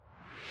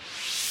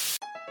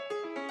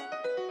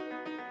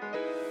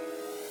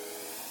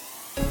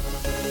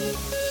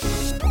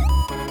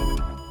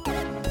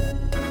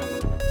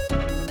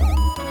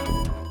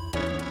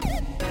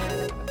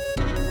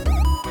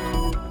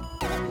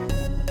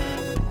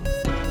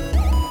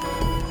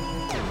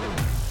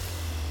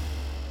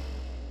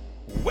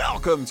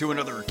Welcome to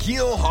another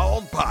Keel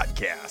Hauled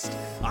podcast.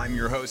 I'm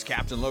your host,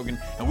 Captain Logan,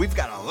 and we've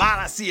got a lot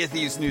of Sea of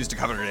Thieves news to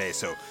cover today,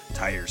 so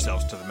tie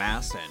yourselves to the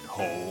mast and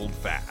hold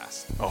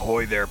fast.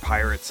 Ahoy there,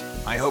 pirates.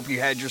 I hope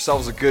you had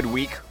yourselves a good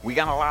week. We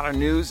got a lot of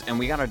news, and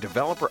we got a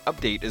developer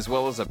update as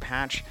well as a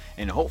patch,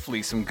 and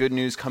hopefully some good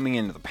news coming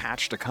into the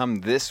patch to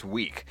come this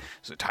week.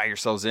 So tie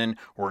yourselves in,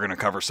 we're going to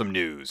cover some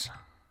news.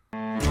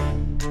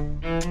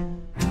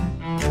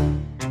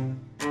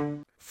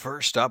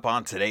 First up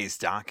on today's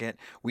docket,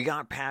 we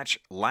got patch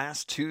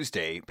last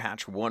Tuesday,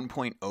 patch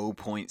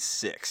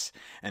 1.0.6,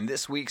 and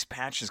this week's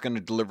patch is going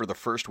to deliver the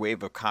first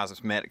wave of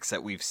cosmetics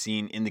that we've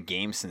seen in the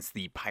game since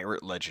the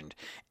Pirate Legend,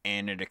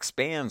 and it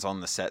expands on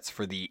the sets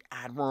for the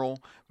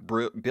Admiral,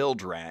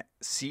 Bilge-Rat,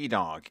 Sea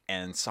Dog,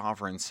 and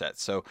Sovereign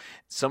sets. So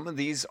some of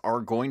these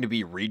are going to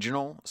be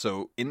regional,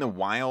 so in the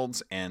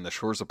wilds and the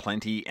Shores of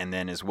Plenty, and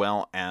then as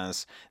well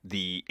as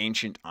the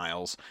Ancient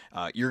Isles,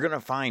 you're going to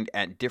find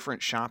at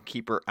different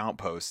shopkeeper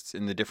outposts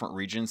in the different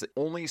regions that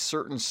only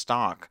certain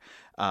stock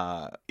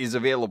is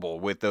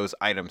available with those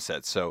item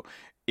sets. So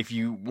if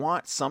you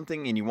want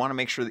something and you want to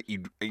make sure that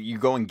you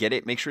go and get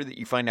it, make sure that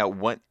you find out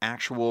what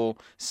actual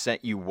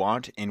set you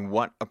want and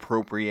what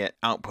appropriate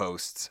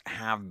outposts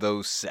have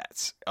those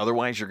sets.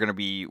 Otherwise, you're going to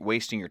be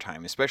wasting your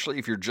time, especially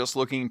if you're just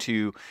looking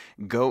to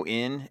go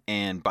in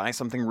and buy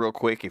something real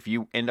quick. If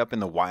you end up in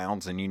the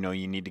wilds and you know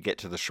you need to get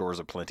to the Shores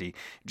of Plenty,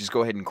 just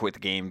go ahead and quit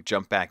the game,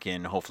 jump back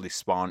in, hopefully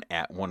spawn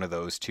at one of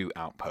those two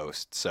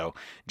outposts. So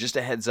just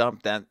a heads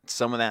up that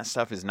some of that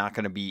stuff is not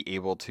going to be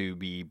able to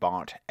be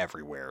bought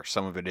everywhere.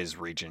 Some of it is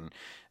region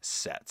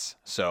sets.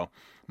 So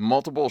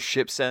multiple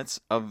ship sets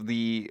of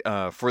the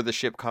for the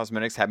ship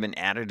cosmetics have been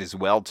added as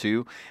well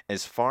too.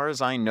 As far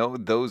as I know,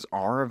 those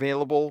are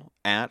available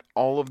at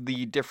all of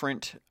the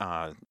different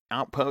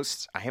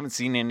outposts. I haven't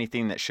seen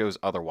anything that shows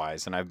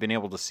otherwise, and I've been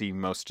able to see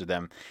most of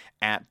them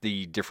at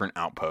the different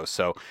outposts.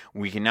 So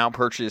we can now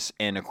purchase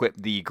and equip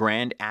the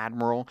Grand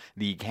Admiral,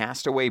 the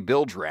Castaway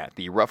Bilge-Rat,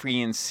 the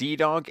Ruffian Sea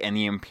Dog, and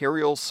the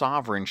Imperial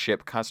Sovereign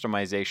ship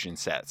customization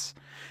sets.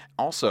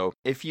 Also,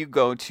 if you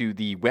go to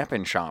the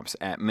weapon shops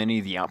at many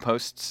of the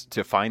outposts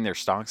to find their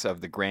stocks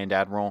of the Grand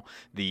Admiral,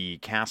 the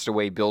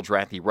Castaway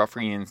Bilge-Rat, the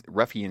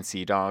Ruffian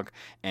Sea Dog,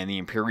 and the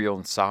Imperial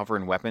and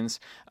Sovereign weapons,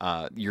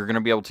 you're going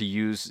to be able to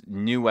use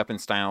new weapon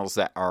styles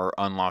that are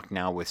unlocked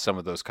now with some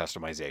of those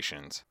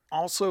customizations.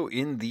 Also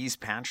in these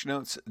patch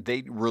notes,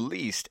 they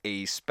released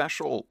a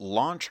special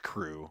launch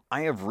crew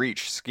Eye of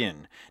Reach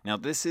skin. Now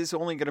this is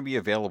only going to be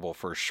available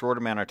for a short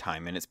amount of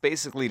time, and it's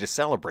basically to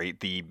celebrate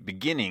the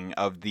beginning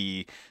of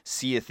the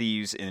Sea of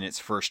Thieves in its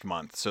first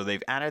month. So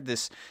they've added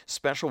this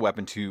special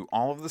weapon to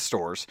all of the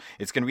stores.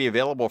 It's going to be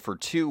available for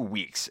 2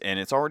 weeks, and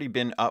it's already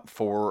been up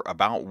for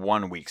about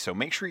 1 week. So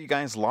make sure you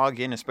guys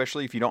log in,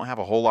 especially if you don't have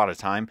a whole lot of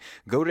time.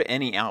 Go to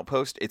any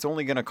outpost. It's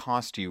only going to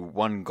cost you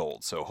 1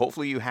 gold. So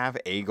hopefully you have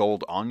a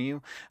gold on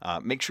you.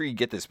 Make sure you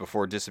get this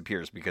before it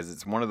disappears, because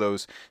it's one of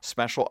those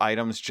special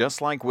items,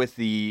 just like with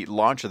the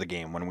launch of the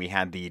game when we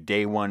had the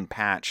day 1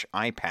 patch,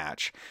 eye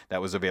patch,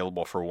 that was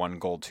available for 1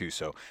 gold too.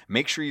 So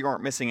make sure you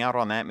aren't missing out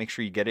on that. Make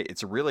sure you get it.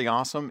 It's really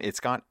awesome. It's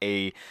got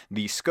the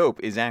scope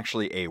is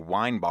actually a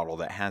wine bottle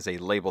that has a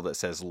label that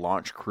says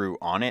Launch Crew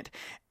on it.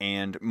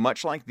 And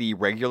much like the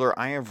regular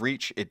Eye of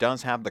Reach, it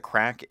does have the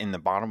crack in the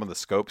bottom of the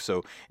scope,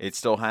 so it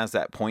still has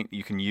that point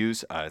you can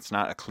use. It's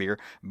not a clear,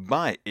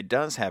 but it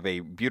does have a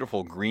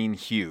beautiful green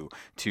hue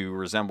to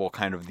resemble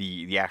kind of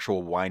the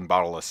actual wine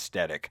bottle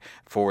aesthetic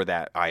for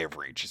that Eye of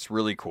Reach. It's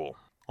really cool.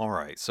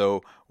 Alright,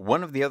 so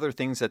one of the other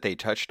things that they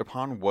touched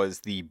upon was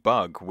the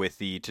bug with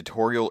the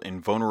tutorial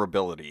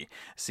invulnerability.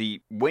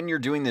 See, when you're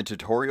doing the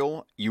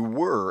tutorial, you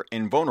were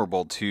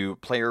invulnerable to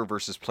player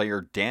versus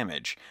player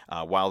damage.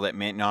 While that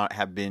may not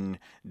have been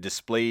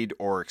displayed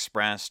or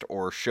expressed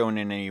or shown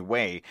in any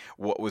way,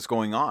 what was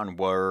going on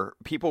were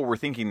people were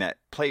thinking that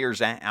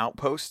players at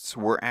outposts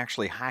were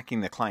actually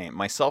hacking the client,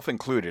 myself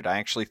included. I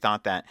actually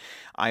thought that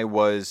I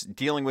was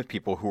dealing with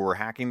people who were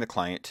hacking the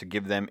client to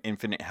give them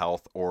infinite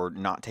health or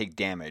not take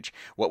damage.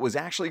 What was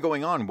actually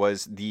going on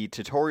was the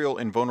tutorial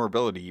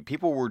invulnerability.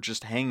 People were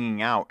just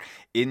hanging out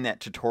in that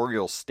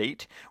tutorial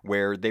state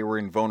where they were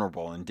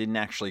invulnerable and didn't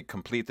actually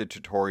complete the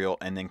tutorial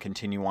and then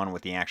continue on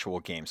with the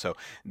actual game. So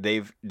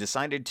they've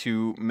decided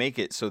to make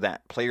it so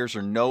that players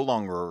are no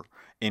longer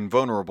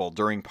invulnerable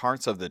during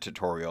parts of the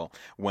tutorial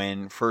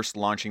when first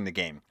launching the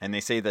game. And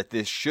they say that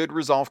this should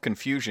resolve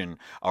confusion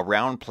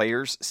around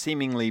players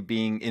seemingly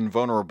being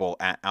invulnerable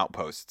at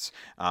outposts.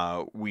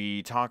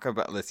 They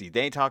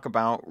talk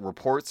about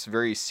reports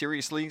very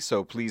seriously,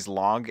 so please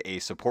log a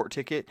support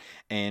ticket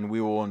and we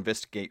will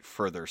investigate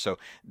further. So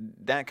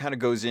that kind of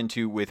goes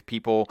into with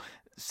people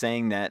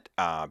saying that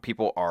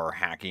people are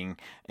hacking,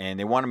 and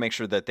they want to make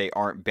sure that they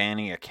aren't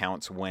banning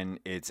accounts when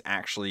it's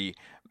actually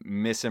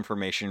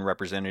misinformation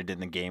represented in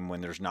the game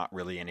when there's not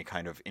really any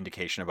kind of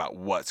indication about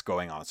what's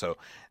going on. So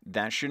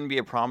that shouldn't be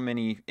a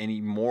problem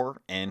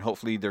anymore, and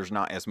hopefully there's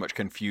not as much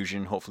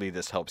confusion. Hopefully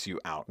this helps you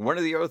out. One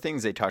of the other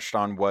things they touched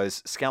on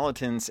was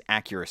skeletons'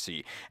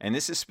 accuracy, and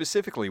this is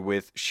specifically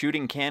with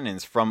shooting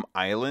cannons from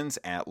islands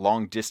at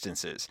long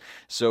distances.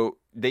 So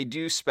they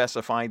do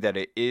specify that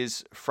it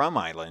is from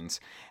islands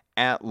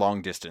at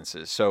long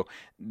distances. So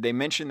they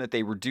mentioned that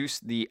they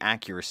reduced the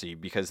accuracy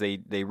because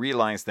they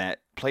realized that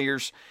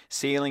players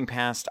sailing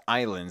past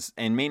islands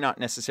and may not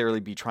necessarily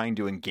be trying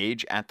to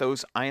engage at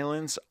those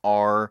islands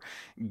are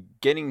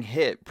getting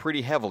hit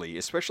pretty heavily,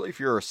 especially if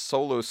you're a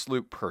solo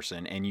sloop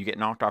person and you get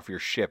knocked off your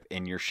ship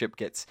and your ship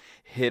gets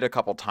hit a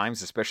couple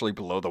times, especially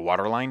below the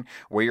waterline,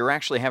 where you're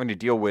actually having to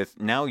deal with,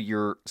 now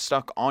you're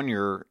stuck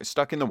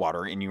in the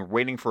water and you're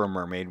waiting for a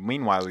mermaid.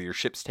 Meanwhile, your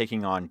ship's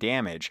taking on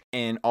damage,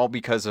 and all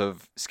because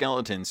of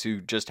skeletons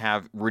who just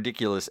have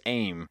ridiculous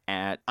aim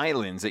at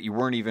islands that you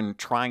weren't even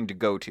trying to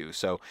go to.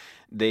 So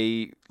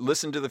they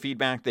listened to the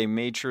feedback. They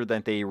made sure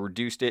that they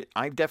reduced it.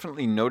 I've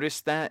definitely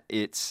noticed that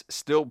it's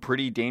still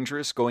pretty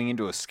dangerous going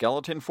into a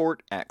skeleton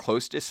fort at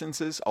close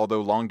distances,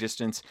 although long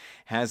distance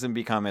hasn't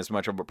become as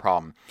much of a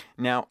problem.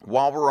 Now,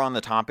 while we're on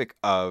the topic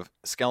of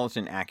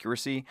skeleton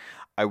accuracy,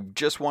 I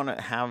just want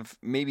to have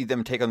maybe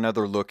them take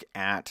another look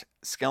at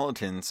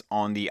skeletons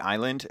on the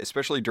island,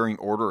 especially during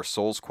Order of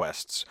Souls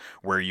quests,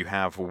 where you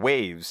have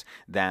waves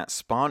that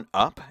spawn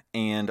up,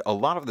 and a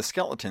lot of the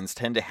skeletons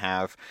tend to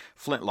have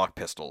flintlock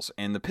pistols,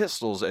 and the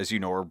pistols, as you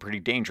know, are pretty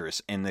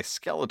dangerous, and the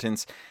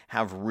skeletons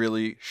have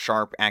really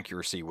sharp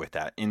accuracy with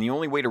that, and the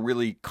only way to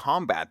really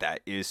combat that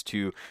is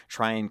to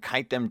try and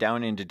kite them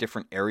down into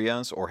different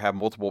areas, or have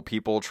multiple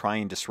people try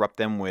and disrupt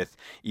them with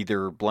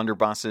either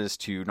blunderbusses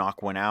to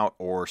knock one out,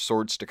 or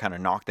swords to kind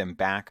of knock them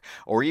back,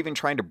 or even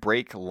trying to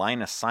break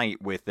line of sight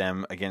with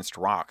them against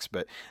rocks,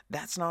 but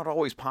that's not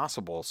always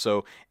possible.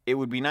 So it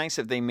would be nice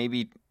if they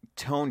maybe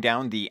tone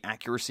down the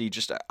accuracy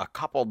just a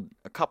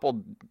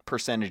couple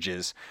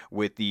percentages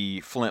with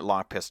the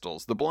flintlock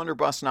pistols. The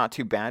blunderbuss, not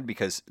too bad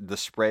because the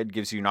spread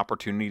gives you an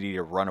opportunity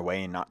to run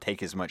away and not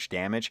take as much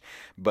damage,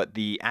 but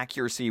the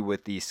accuracy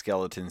with the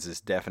skeletons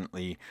is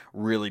definitely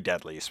really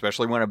deadly,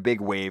 especially when a big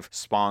wave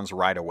spawns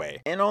right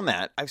away. And on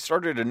that, I've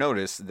started to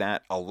notice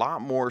that a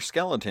lot more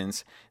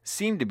skeletons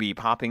seem to be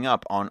popping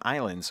up on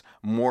islands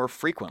more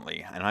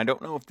frequently, and I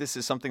don't know if this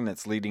is something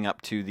that's leading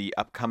up to the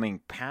upcoming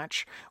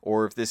patch,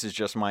 or if this is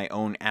just my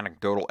own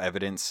anecdotal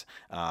evidence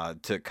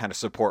to kind of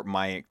support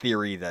my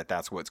theory that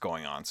that's what's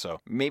going on.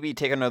 So maybe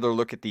take another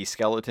look at the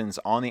skeletons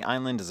on the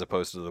island as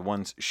opposed to the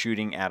ones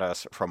shooting at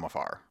us from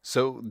afar.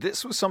 So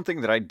this was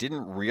something that I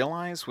didn't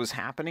realize was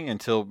happening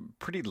until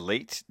pretty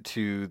late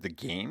to the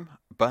game,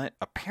 but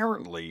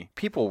apparently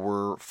people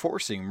were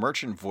forcing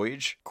Merchant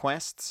Voyage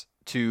quests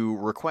to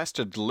request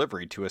a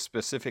delivery to a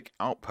specific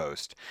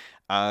outpost.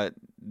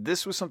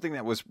 This was something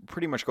that was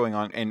pretty much going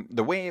on, and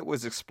the way it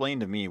was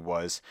explained to me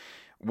was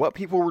what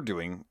people were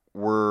doing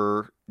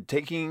were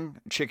taking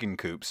chicken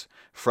coops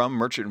from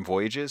merchant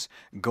voyages,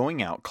 going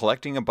out,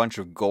 collecting a bunch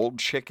of gold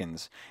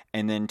chickens,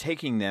 and then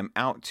taking them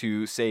out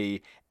to,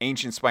 say,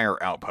 Ancient Spire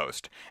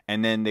Outpost.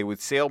 And then they would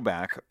sail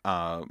back,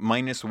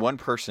 minus one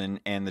person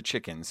and the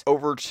chickens,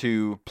 over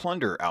to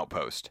Plunder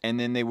Outpost. And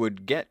then they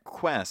would get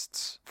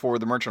quests for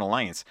the Merchant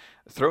Alliance,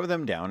 throw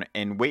them down,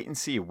 and wait and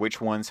see which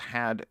ones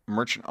had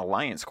Merchant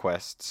Alliance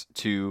quests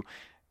to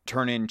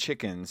turn in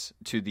chickens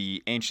to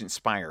the Ancient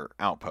Spire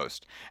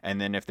Outpost. And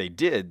then if they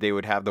did, they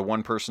would have the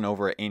one person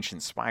over at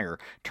Ancient Spire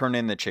turn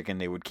in the chicken,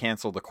 they would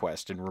cancel the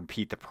quest and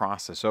repeat the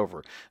process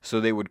over.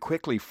 So they would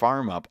quickly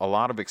farm up a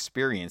lot of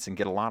experience and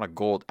get a lot of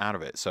gold out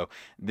of it. So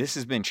this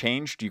has been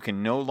changed. You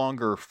can no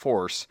longer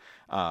force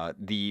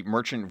the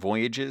merchant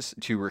voyages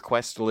to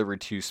request delivery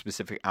to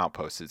specific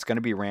outposts. It's going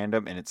to be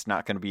random, and it's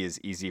not going to be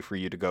as easy for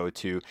you to go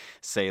to,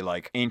 say,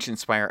 like Ancient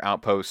Spire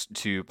Outpost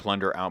to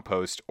Plunder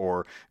Outpost,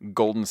 or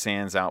Golden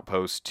Sands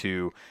Outpost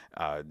to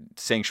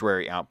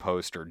Sanctuary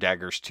Outpost, or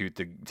Dagger's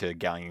Tooth to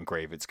Galleon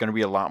Grave. It's going to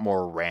be a lot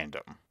more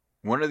random.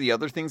 One of the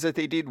other things that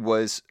they did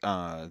was,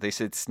 they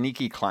said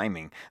sneaky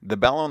climbing. The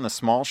bell on the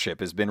small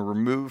ship has been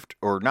removed,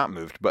 or not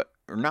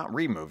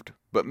removed,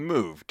 but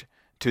moved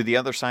to the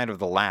other side of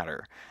the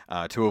ladder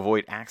to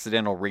avoid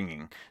accidental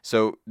ringing.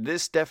 So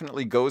this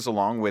definitely goes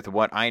along with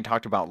what I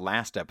talked about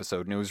last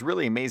episode, and it was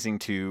really amazing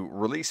to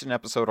release an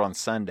episode on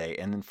Sunday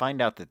and then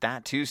find out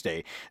that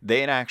Tuesday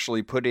they had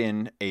actually put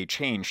in a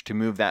change to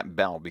move that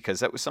bell, because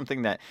that was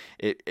something that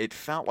it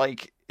felt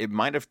like it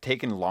might have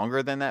taken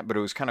longer than that, but it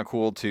was kind of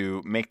cool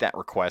to make that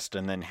request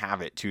and then have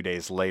it 2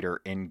 days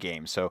later in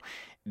game. So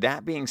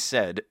that being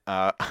said,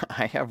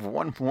 I have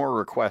one more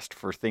request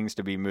for things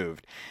to be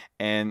moved,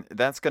 and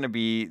that's going to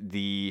be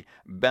the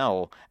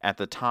bell at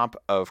the top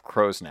of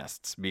Crow's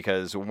Nests,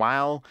 because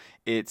while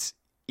it's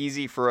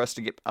easy for us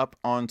to get up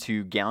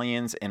onto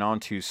galleons and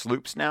onto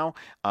sloops now,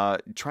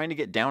 trying to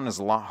get down is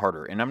a lot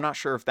harder. And I'm not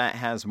sure if that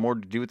has more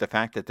to do with the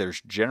fact that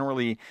there's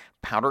generally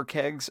powder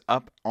kegs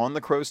up on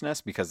the Crow's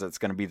Nest, because that's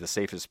going to be the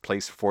safest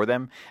place for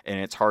them, and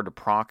it's hard to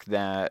proc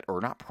that,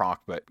 or not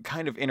proc, but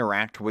kind of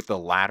interact with the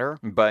ladder.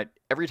 But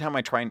every time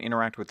I try and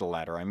interact with the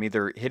ladder, I'm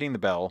either hitting the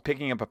bell,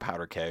 picking up a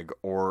powder keg,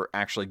 or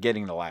actually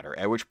getting the ladder,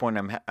 at which point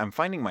I'm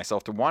finding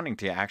myself wanting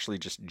to actually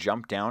just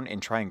jump down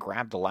and try and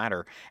grab the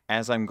ladder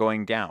as I'm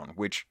going down,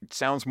 which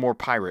sounds more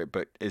pirate,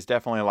 but is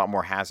definitely a lot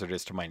more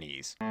hazardous to my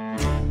knees.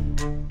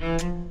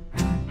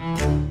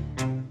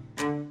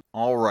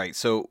 Alright,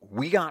 so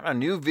we got a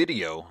new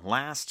video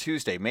last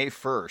Tuesday, May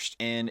 1st,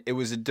 and it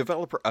was a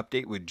developer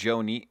update with Joe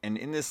Neate, and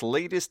in this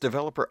latest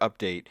developer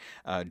update,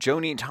 Joe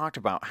Neate talked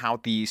about how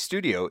the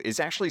studio is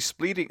actually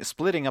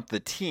splitting up the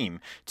team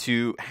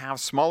to have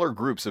smaller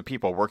groups of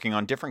people working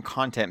on different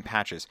content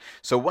patches.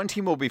 So one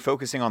team will be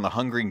focusing on the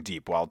Hungering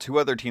Deep, while two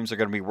other teams are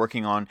going to be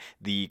working on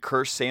the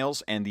Cursed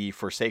Sails and the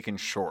Forsaken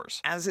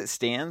Shores. As it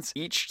stands,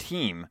 each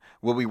team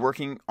will be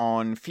working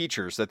on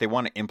features that they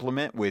want to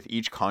implement with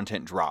each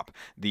content drop.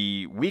 The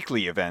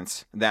weekly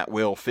events that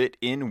will fit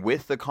in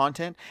with the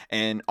content,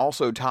 and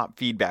also top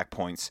feedback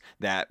points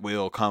that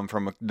will come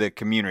from the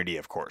community,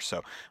 of course.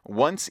 So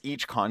once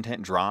each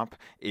content drop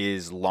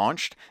is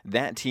launched,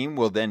 that team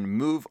will then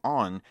move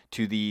on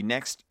to the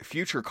next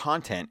future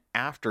content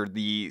after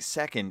the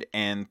second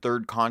and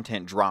third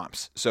content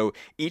drops. So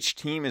each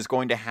team is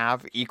going to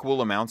have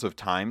equal amounts of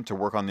time to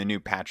work on the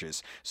new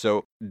patches.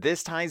 So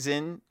this ties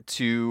in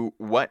to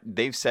what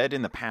they've said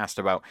in the past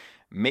about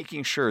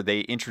making sure they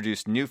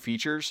introduce new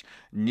features,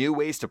 new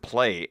ways to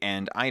play,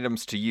 and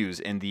items to use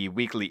in the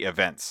weekly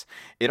events.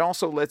 It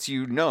also lets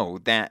you know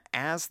that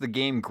as the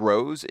game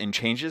grows and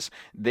changes,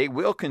 they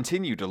will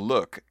continue to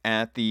look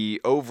at the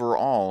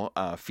overall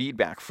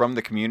feedback from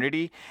the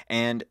community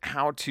and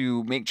how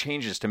to make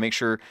changes to make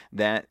sure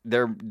that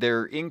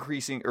they're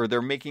increasing, or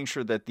they're making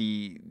sure that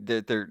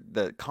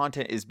the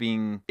content is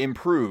being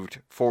improved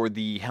for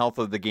the health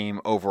of the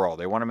game overall.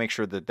 They want to make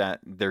sure that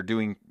they're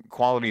doing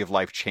quality of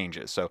life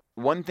changes. So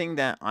one thing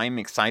that I'm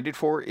excited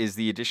for is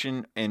the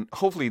addition, and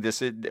hopefully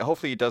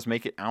it does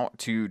make it out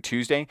to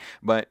Tuesday,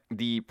 but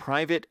the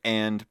private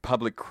and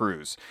public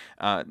crews.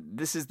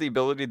 This is the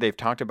ability they've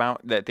talked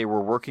about that they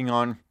were working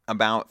on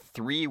about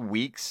 3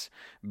 weeks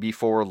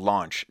before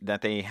launch,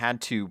 that they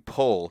had to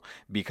pull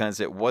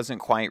because it wasn't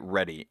quite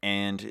ready,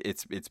 and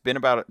it's been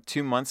about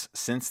 2 months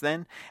since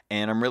then,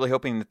 and I'm really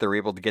hoping that they're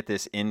able to get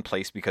this in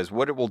place, because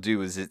what it will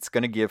do is it's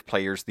going to give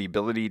players the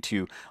ability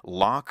to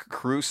lock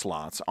crew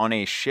slots on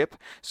a ship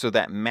so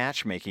that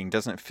matchmaking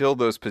doesn't fill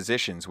those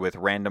positions with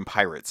random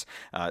pirates.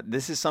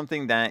 This is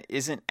something that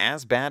isn't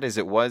as bad as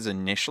it was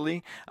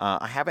initially.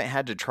 I haven't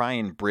had to try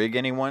and brig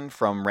anyone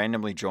from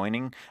randomly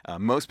joining.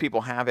 Most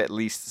people have at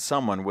least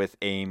someone with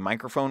a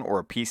microphone or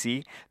a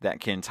PC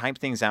that can type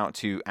things out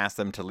to ask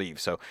them to leave.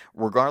 So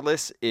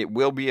regardless, it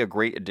will be a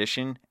great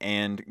addition,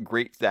 and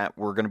great that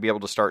we're going to be able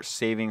to start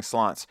saving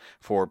slots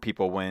for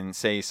people when,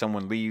 say,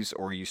 someone leaves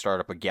or you start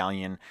up a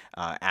galleon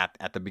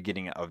at the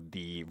beginning of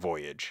the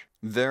voyage.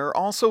 They're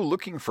also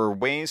looking for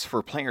ways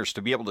for players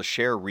to be able to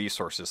share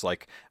resources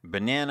like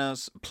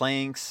bananas,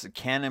 planks,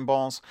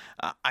 cannonballs.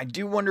 I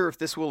do wonder if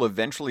this will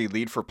eventually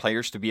lead for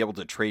players to be able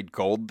to trade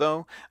gold,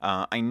 though.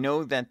 I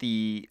know that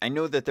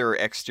there are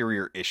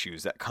exterior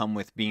issues that come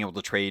with being able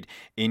to trade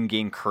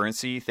in-game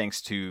currency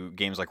thanks to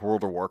games like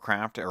World of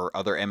Warcraft or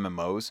other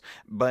MMOs,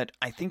 but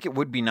I think it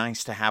would be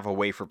nice to have a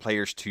way for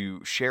players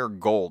to share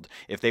gold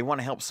if they want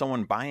to help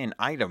someone buy an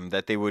item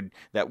that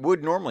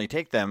would normally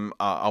take them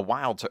a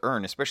while to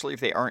earn, especially if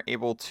they aren't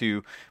able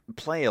to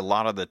play a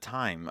lot of the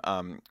time.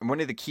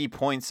 One of the key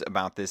points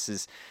about this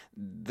is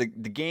the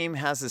game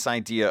has this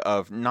idea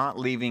of not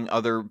leaving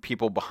other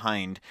people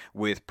behind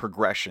with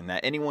progression,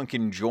 that anyone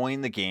can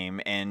join the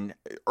game and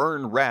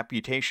earn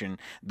reputation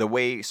the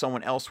way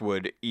someone else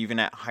would, even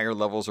at higher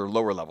levels or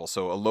lower levels.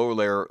 So a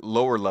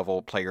lower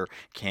level player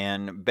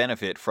can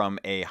benefit from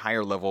a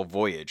higher level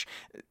voyage.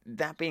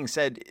 That being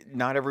said,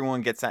 not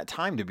everyone gets that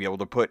time to be able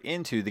to put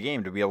into the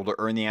game to be able to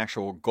earn the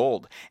actual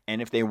gold.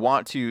 And if they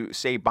want to,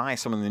 say, buy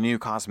some of the new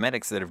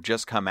cosmetics that have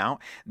just come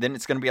out, then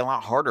it's going to be a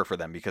lot harder for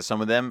them, because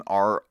some of them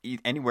are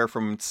anywhere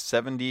from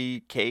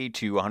 70k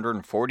to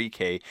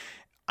 140k.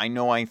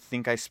 I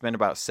think I spent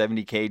about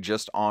 70k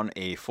just on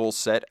a full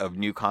set of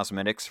new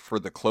cosmetics for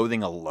the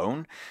clothing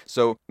alone.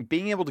 So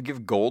being able to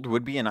give gold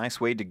would be a nice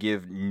way to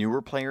give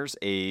newer players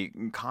a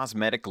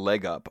cosmetic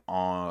leg up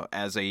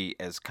as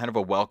kind of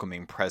a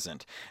welcoming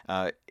present.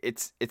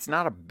 It's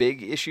not a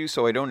big issue,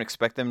 so I don't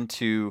expect them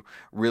to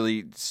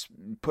really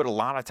put a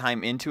lot of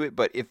time into it.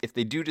 But if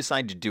they do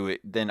decide to do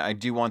it, then I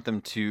do want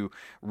them to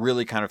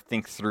really kind of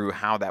think through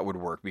how that would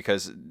work,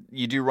 because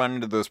you do run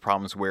into those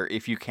problems where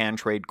if you can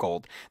trade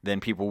gold, then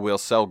people will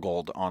sell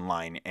gold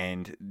online,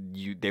 and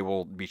they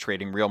will be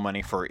trading real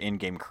money for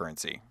in-game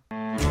currency.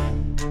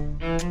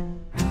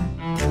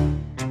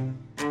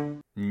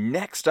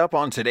 Next up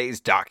on today's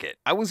docket,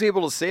 I was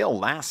able to sail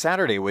last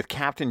Saturday with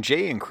Captain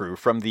Jay and crew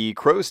from the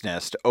Crow's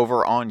Nest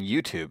over on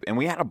YouTube, and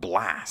we had a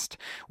blast.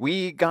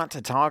 We got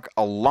to talk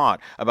a lot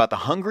about the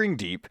Hungering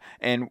Deep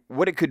and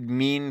what it could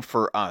mean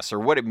for us, or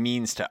what it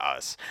means to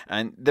us.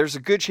 And there's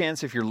a good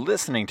chance, if you're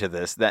listening to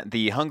this, that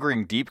the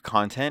Hungering Deep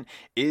content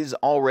is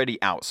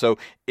already out. So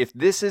if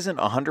this isn't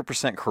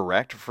 100%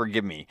 correct,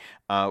 forgive me.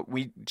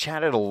 We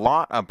chatted a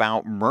lot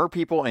about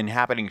merpeople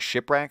inhabiting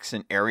shipwrecks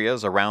in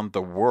areas around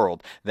the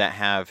world that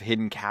have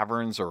hidden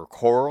caverns or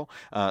coral.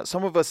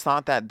 Some of us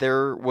thought that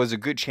there was a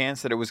good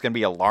chance that it was going to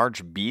be a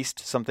large beast,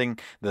 something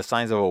the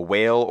size of a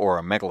whale or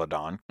a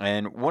megalodon.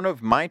 And one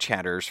of my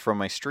chatters from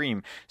my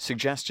stream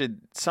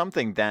suggested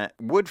something that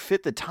would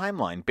fit the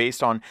timeline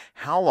based on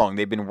how long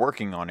they've been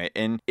working on it.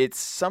 And it's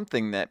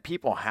something that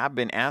people have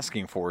been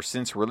asking for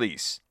since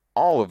release.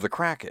 All of the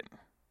Kraken.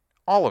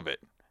 All of it.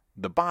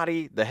 The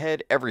body, the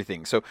head,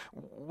 everything. So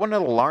one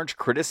of the large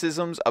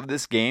criticisms of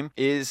this game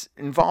is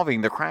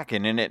involving the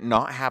Kraken and it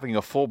not having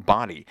a full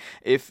body.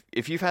 If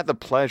you've had the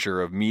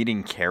pleasure of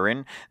meeting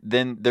Karen,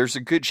 then there's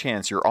a good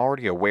chance you're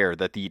already aware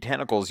that the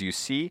tentacles you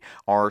see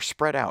are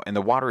spread out and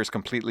the water is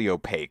completely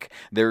opaque.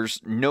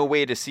 There's no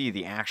way to see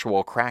the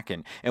actual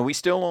Kraken, and we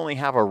still only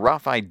have a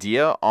rough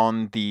idea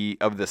of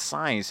the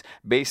size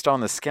based on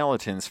the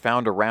skeletons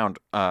found around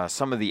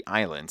some of the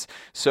islands.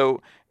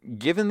 So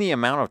given the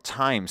amount of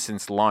time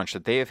since launch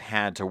that they have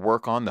had to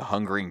work on the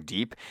Hungering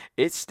Deep,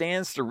 it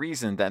stands to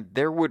reason that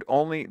they would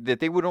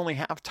only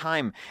have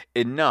time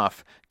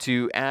enough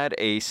to add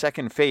a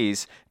second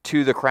phase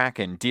to the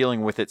Kraken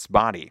dealing with its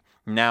body.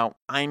 Now,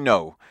 I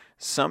know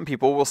some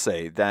people will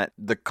say that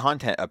the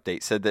content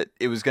update said that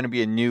it was going to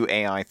be a new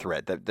AI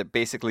threat, that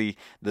basically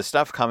the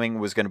stuff coming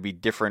was going to be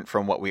different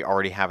from what we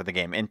already have in the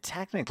game. And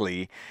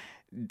technically,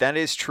 that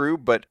is true,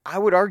 but I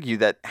would argue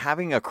that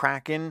having a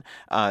Kraken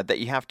that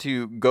you have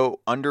to go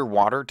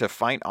underwater to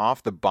fight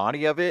off the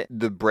body of it,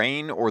 the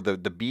brain or the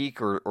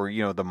beak or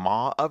the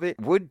maw of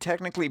it, would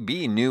technically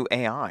be new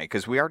AI,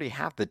 because we already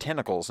have the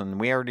tentacles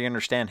and we already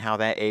understand how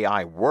that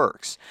AI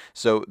works.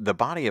 So the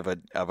body of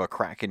a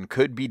Kraken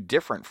could be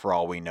different for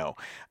all we know.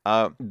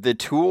 The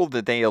tool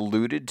that they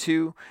alluded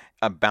to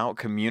about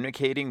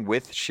communicating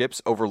with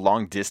ships over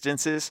long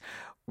distances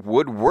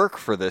would work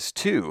for this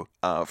too,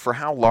 for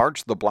how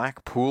large the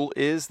black pool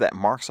is that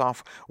marks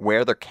off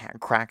where the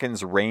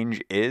Kraken's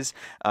range is.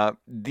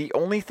 The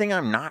only thing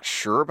I'm not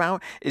sure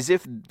about is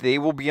if they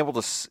will be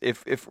able to,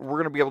 if we're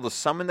going to be able to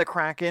summon the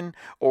Kraken,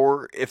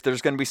 or if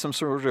there's going to be some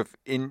sort of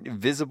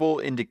invisible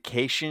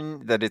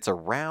indication that it's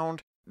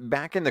around.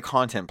 Back in the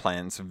content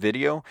plans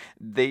video,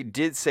 they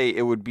did say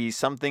it would be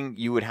something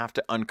you would have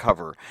to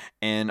uncover,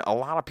 and a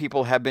lot of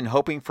people have been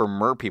hoping for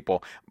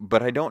merpeople,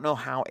 but I don't know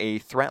how a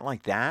threat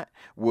like that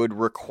would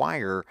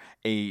require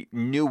a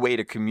new way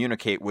to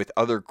communicate with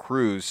other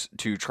crews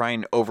to try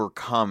and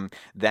overcome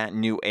that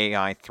new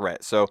AI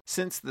threat. So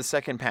since the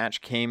second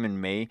patch came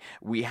in May,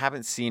 we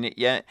haven't seen it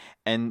yet,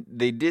 and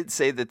they did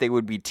say that they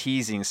would be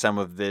teasing some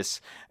of this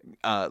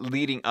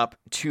leading up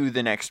to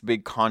the next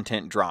big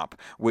content drop,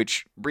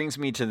 which brings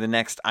me to the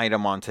next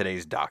item on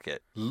today's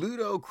docket.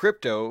 Ludo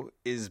Crypto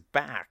is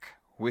back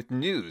with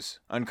news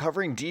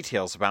uncovering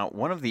details about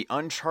one of the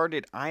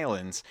uncharted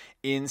islands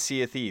in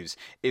Sea of Thieves.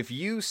 If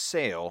you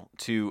sail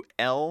to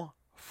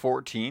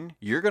L14,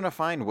 you're going to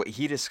find what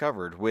he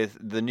discovered with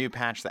the new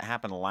patch that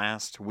happened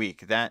last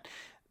week, that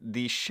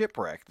the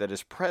shipwreck that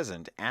is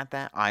present at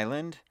that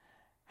island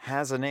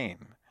has a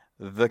name: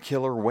 the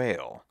Killer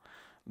Whale.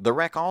 The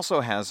wreck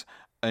also has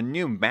a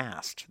new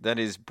mast that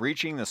is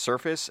breaching the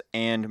surface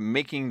and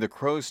making the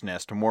crow's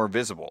nest more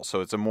visible. So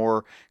it's a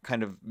more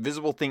kind of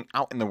visible thing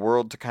out in the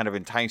world to kind of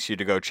entice you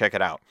to go check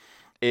it out.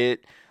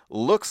 It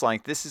looks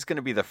like this is going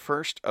to be the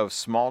first of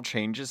small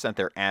changes that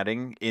they're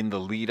adding in the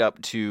lead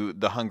up to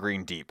the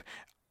Hungering Deep.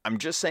 I'm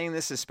just saying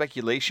this is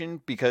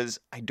speculation because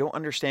I don't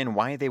understand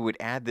why they would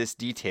add this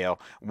detail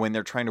when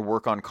they're trying to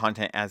work on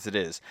content as it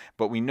is.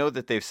 But we know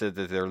that they've said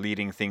that they're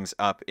leading things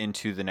up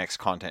into the next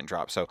content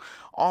drop. So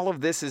all of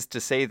this is to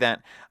say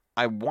that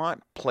I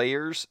want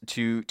players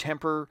to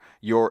temper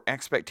your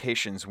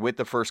expectations with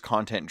the first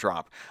content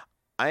drop.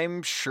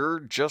 I'm sure,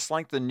 just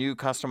like the new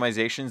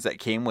customizations that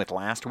came with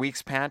last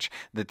week's patch,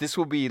 that this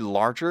will be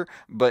larger,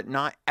 but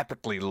not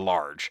epically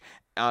large.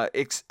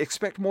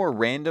 Expect more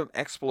random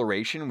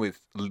exploration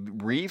with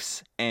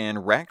reefs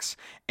and wrecks,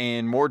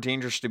 and more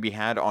dangers to be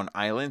had on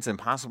islands, and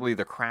possibly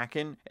the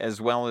Kraken,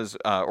 as well as,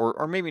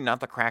 or maybe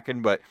not the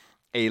Kraken, but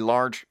a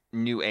large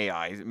new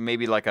AI,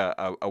 maybe like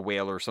a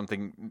whale or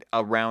something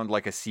around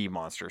like a sea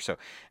monster. So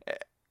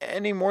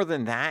any more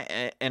than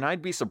that, and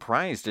I'd be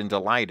surprised and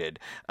delighted.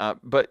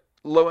 But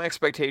low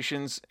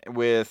expectations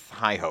with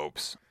high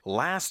hopes.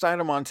 Last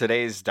item on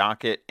today's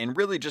docket, and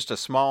really just a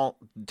small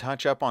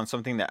touch up on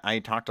something that I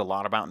talked a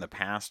lot about in the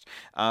past.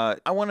 I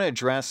want to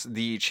address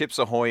the Chips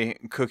Ahoy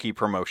cookie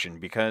promotion,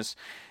 because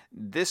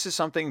this is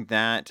something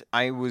that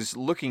I was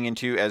looking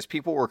into as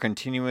people were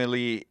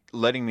continually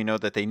letting me know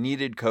that they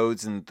needed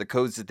codes and the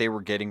codes that they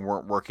were getting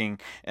weren't working.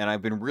 And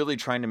I've been really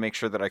trying to make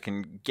sure that I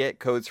can get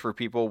codes for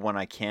people when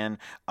I can.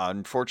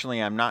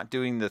 Unfortunately, I'm not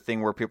doing the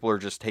thing where people are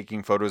just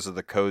taking photos of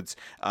the codes.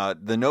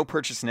 The no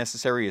purchase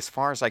necessary, as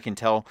far as I can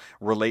tell,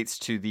 relates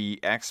to the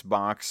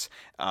Xbox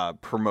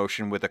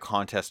promotion with a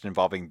contest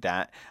involving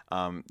that.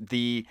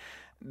 The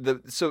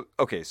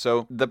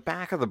So the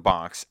back of the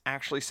box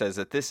actually says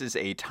that this is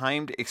a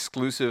timed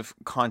exclusive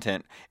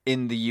content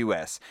in the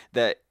US,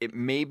 that it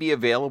may be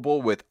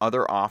available with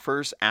other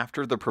offers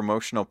after the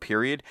promotional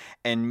period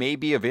and may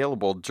be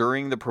available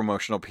during the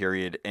promotional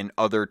period in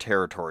other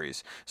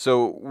territories.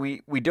 So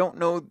we don't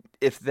know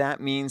if that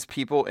means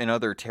people in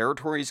other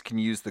territories can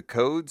use the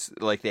codes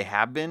like they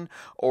have been,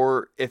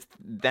 or if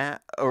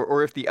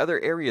if the other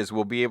areas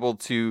will be able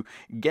to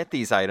get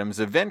these items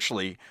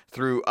eventually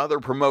through other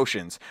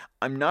promotions.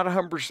 I'm not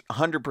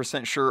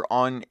 100% sure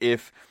on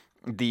if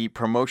the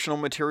promotional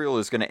material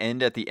is going to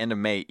end at the end of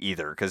May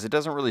either, because it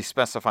doesn't really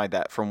specify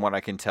that from what I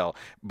can tell.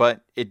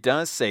 But it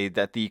does say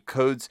that the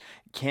codes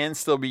can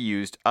still be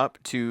used up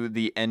to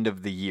the end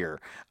of the year.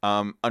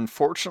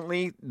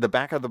 Unfortunately, the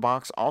back of the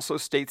box also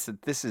states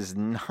that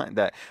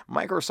that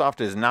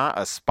Microsoft is not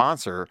a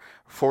sponsor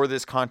for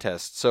this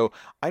contest. So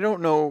I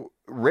don't know.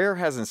 Rare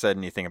hasn't said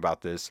anything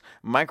about this.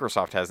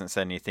 Microsoft hasn't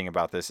said anything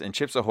about this, and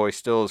Chips Ahoy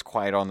still is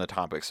quiet on the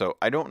topic. So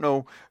I don't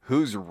know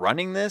who's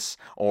running this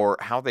or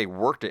how they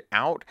worked it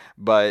out,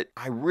 but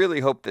I really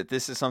hope that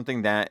this is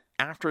something that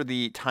after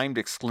the timed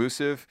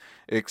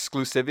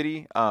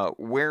exclusivity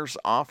wears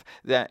off,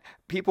 that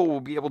people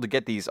will be able to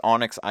get these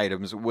Onyx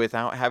items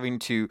without having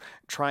to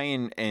try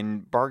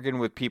and bargain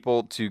with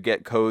people to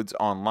get codes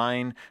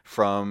online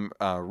from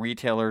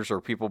retailers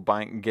or people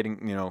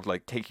getting,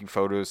 like taking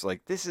photos.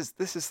 Like this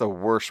is the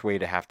worst way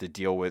to have to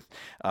deal with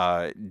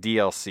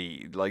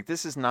DLC. Like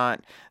this is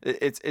not.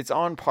 It's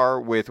on par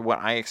with what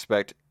I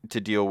expect to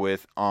deal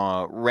with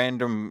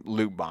random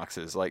loot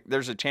boxes. Like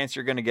there's a chance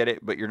you're going to get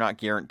it, but you're not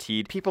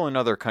guaranteed. People in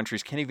other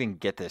countries can't even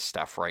get this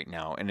stuff right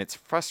now, and it's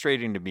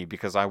frustrating to me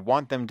because I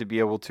want them to be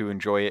able to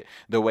enjoy it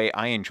the way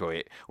I enjoy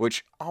it,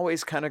 which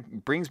always kind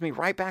of brings me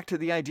right back to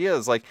the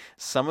ideas. Like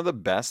some of the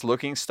best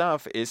looking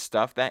stuff is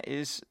stuff that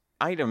is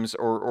items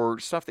or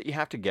stuff that you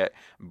have to get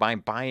by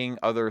buying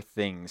other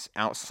things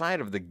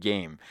outside of the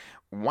game.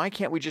 Why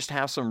can't we just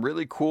have some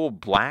really cool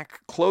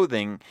black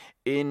clothing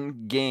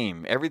in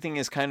game? Everything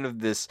is kind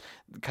of this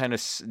kind of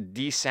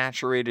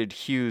desaturated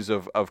hues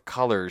of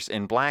colors,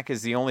 and black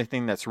is the only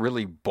thing that's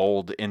really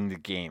bold in the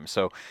game.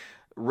 So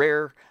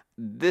Rare,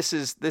 this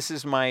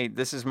is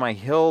my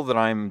hill that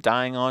I'm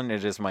dying on.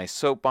 It is my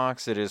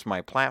soapbox. It is my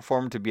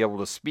platform to be able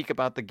to speak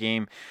about the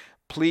game.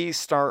 Please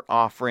start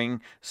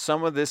offering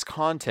some of this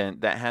content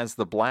that has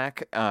the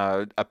black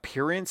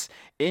appearance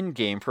in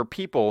game for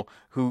people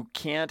who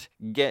can't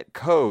get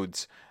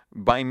codes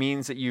by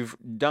means that you've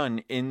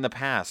done in the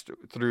past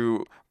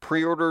through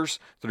pre-orders,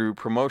 through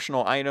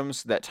promotional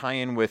items that tie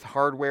in with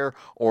hardware,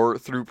 or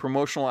through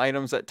promotional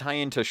items that tie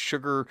into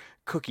sugar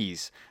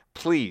cookies.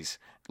 Please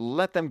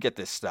let them get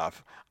this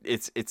stuff.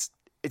 It's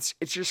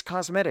just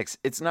cosmetics.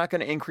 It's not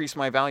going to increase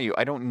my value.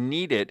 I don't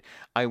need it.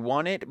 I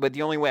want it, but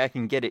the only way I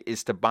can get it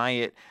is to buy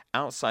it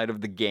outside of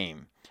the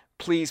game.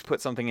 Please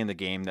put something in the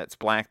game that's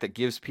black, that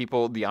gives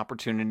people the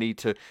opportunity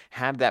to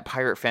have that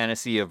pirate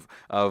fantasy of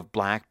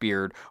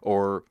Blackbeard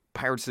or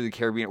Pirates of the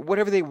Caribbean,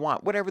 whatever they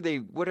want, whatever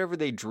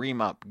they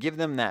dream up. Give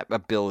them that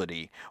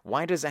ability.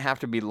 Why does it have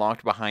to be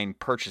locked behind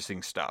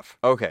purchasing stuff?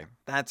 Okay,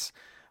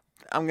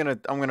 I'm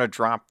gonna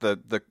drop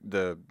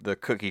the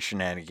cookie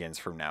shenanigans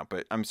from now,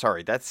 but I'm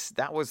sorry.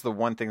 That was the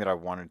one thing that I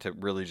wanted to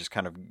really just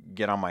kind of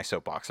get on my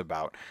soapbox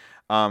about.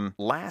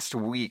 Last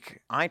week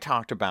I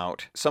talked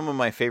about some of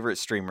my favorite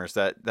streamers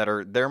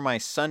they're my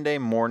Sunday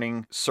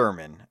morning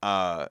sermon.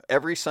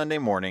 Every Sunday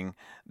morning,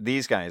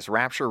 these guys,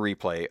 Rapture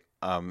Replay,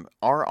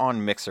 are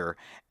on Mixer,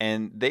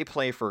 and they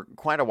play for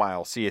quite a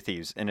while, Sea of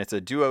Thieves, and it's a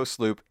duo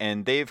sloop,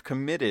 and they've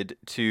committed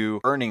to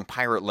earning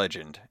Pirate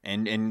Legend,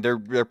 and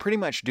they're pretty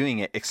much doing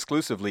it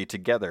exclusively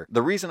together.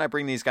 The reason I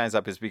bring these guys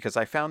up is because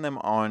I found them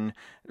on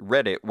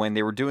Reddit when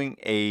they were doing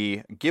a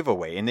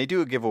giveaway, and they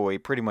do a giveaway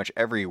pretty much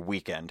every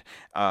weekend.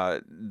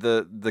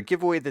 The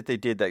giveaway that they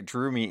did that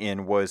drew me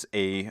in was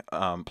a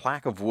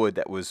plaque of wood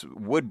that was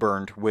wood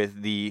burned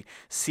with the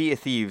Sea of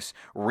Thieves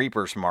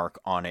Reaper's mark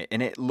on it,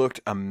 and it looked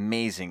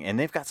amazing. And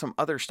they've got some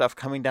other stuff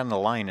coming down the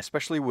line,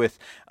 especially with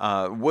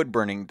wood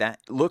burning, that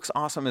looks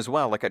awesome as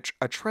well, like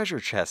a treasure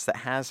chest that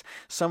has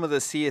some of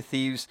the Sea of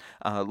Thieves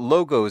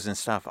logos and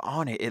stuff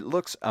on it. It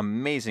looks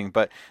amazing.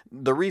 But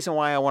the reason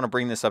why I want to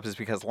bring this up is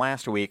because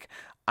last week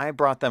I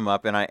brought them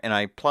up and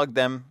I plugged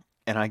them,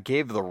 and I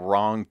gave the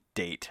wrong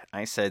date.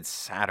 I said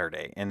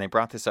Saturday, and they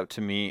brought this up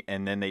to me,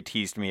 and then they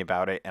teased me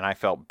about it, and I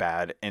felt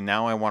bad. And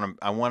now I want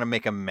to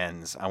make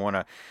amends. I want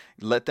to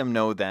let them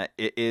know that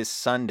it is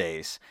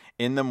Sundays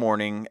in the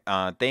morning.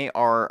 They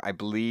are, I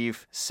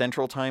believe,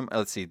 Central Time.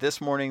 Let's see. This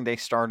morning they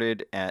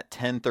started at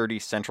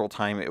 10:30 Central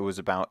Time. It was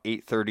about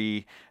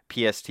 8:30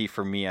 PST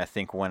for me, I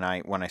think, when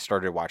I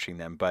started watching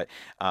them. But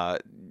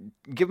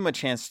give them a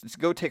chance to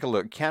go take a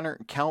look.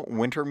 Count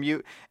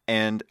Wintermute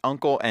and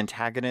Uncle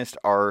Antagonist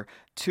are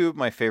two of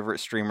my favorite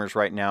streamers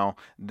right now.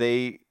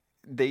 They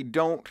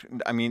don't,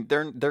 I mean,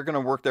 they're going to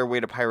work their way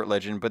to Pirate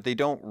Legend, but they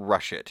don't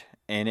rush it.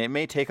 And it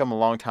may take them a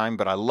long time,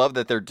 but I love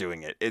that they're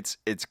doing it.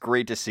 It's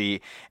great to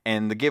see.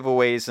 And the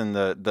giveaways and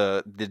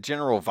the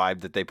general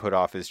vibe that they put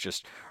off is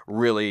just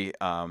really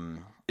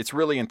it's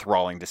really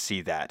enthralling to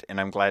see that, and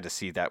I'm glad to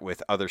see that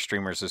with other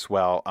streamers as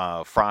well.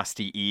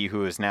 Frosty E,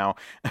 who is now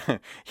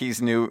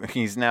he's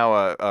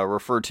now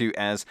referred to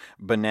as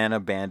Banana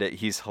Bandit.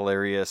 He's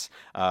hilarious,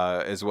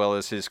 as well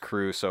as his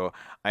crew. So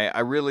I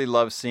really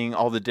love seeing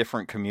all the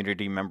different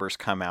community members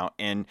come out,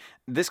 and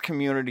this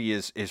community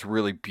is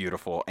really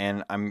beautiful,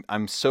 and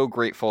I'm so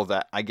grateful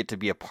that I get to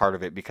be a part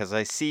of it, because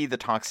I see the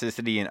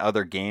toxicity in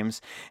other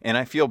games, and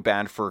I feel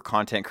bad for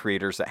content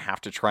creators that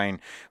have to try and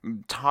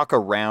talk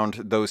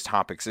around those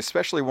topics,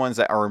 especially ones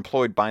that are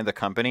employed by the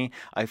company.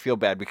 I feel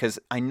bad because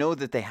I know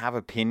that they have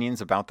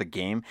opinions about the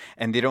game,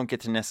 and they don't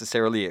get to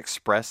necessarily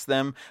express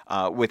them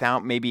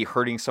without maybe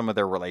hurting some of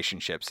their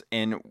relationships.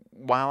 And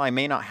while I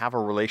may not have a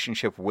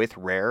relationship with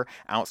Rare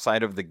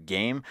outside of the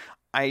game,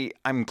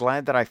 I'm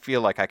glad that I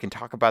feel like I can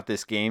talk about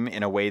this game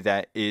in a way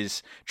that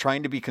is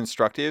trying to be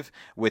constructive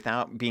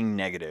without being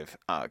negative,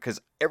 because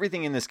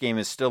everything in this game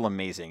is still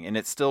amazing, and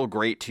it's still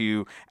great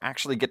to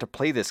actually get to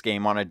play this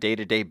game on a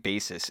day-to-day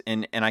basis,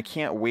 and I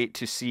can't wait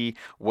to see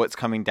what's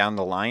coming down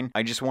the line.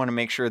 I just want to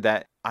make sure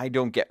that I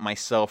don't get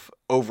myself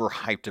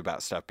overhyped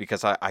about stuff,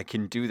 because I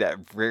can do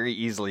that very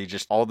easily.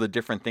 Just all the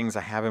different things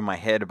I have in my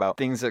head about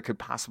things that could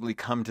possibly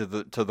come to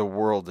the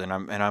world, and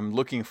I'm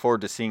looking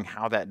forward to seeing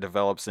how that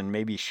develops, and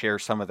maybe share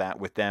some of that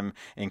with them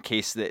in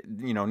case that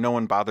no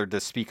one bothered to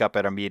speak up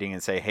at a meeting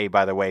and say, hey,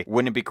 by the way,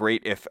 wouldn't it be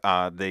great if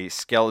the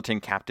skeleton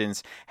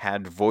captains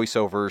had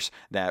voiceovers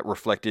that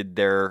reflected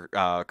their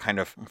kind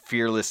of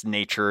fearless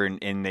nature,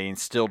 and they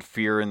instilled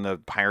fear in the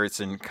pirates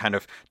and kind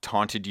of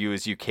taunted you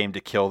as you came to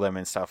kill them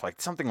and stuff like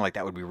that. Something like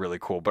that would be really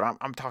cool, but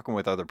I'm talking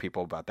with other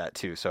people about that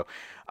too. So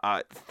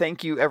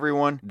thank you,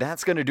 everyone.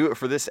 That's going to do it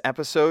for this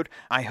episode.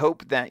 I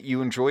hope that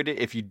you enjoyed it.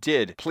 If you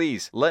did,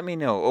 please let me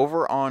know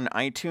over on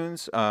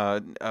iTunes.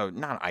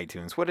 Not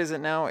iTunes. What is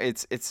it now?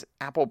 It's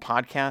Apple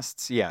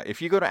Podcasts. Yeah,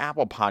 if you go to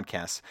Apple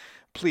Podcasts,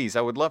 please,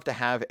 I would love to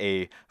have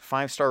a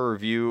 5-star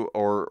review,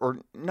 or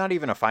not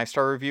even a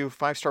 5-star review.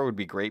 5-star would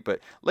be great, but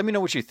let me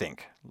know what you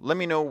think. Let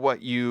me know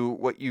what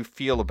you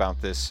feel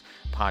about this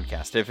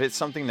podcast. If it's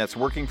something that's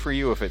working for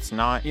you, if it's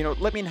not,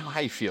 let me know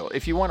how you feel.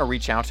 If you want to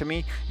reach out to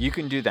me, you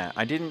can do that.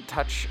 I didn't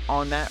touch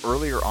on that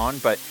earlier on,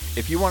 but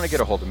if you want to get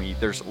a hold of me,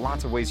 there's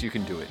lots of ways you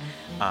can do it.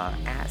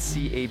 At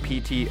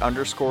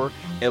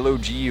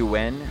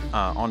CAPT_LOGUN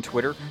on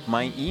Twitter.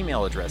 My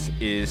email address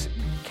is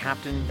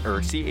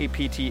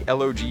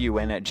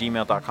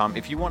CAPTLOGUN@gmail.com.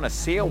 If you want to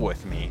sail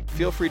with me,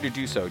 feel free to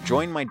do so.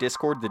 Join my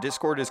Discord. The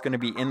Discord is going to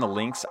be in the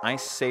links. I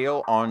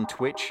sail on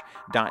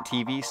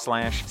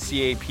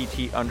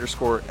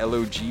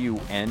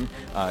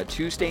twitch.tv/CAPT_LOGUN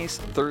Tuesdays,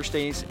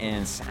 Thursdays,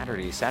 and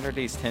Saturdays.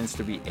 Saturdays tends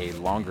to be a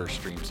longer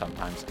stream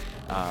sometimes.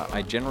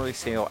 I generally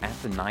sail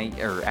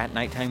at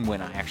nighttime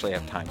when I actually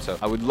have time. So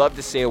I would love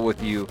to sail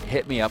with you.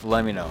 Hit me up.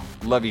 Let me know.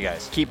 Love you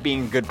guys. Keep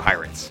being good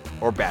pirates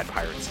or bad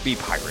pirates. Be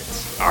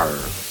pirates. Arr.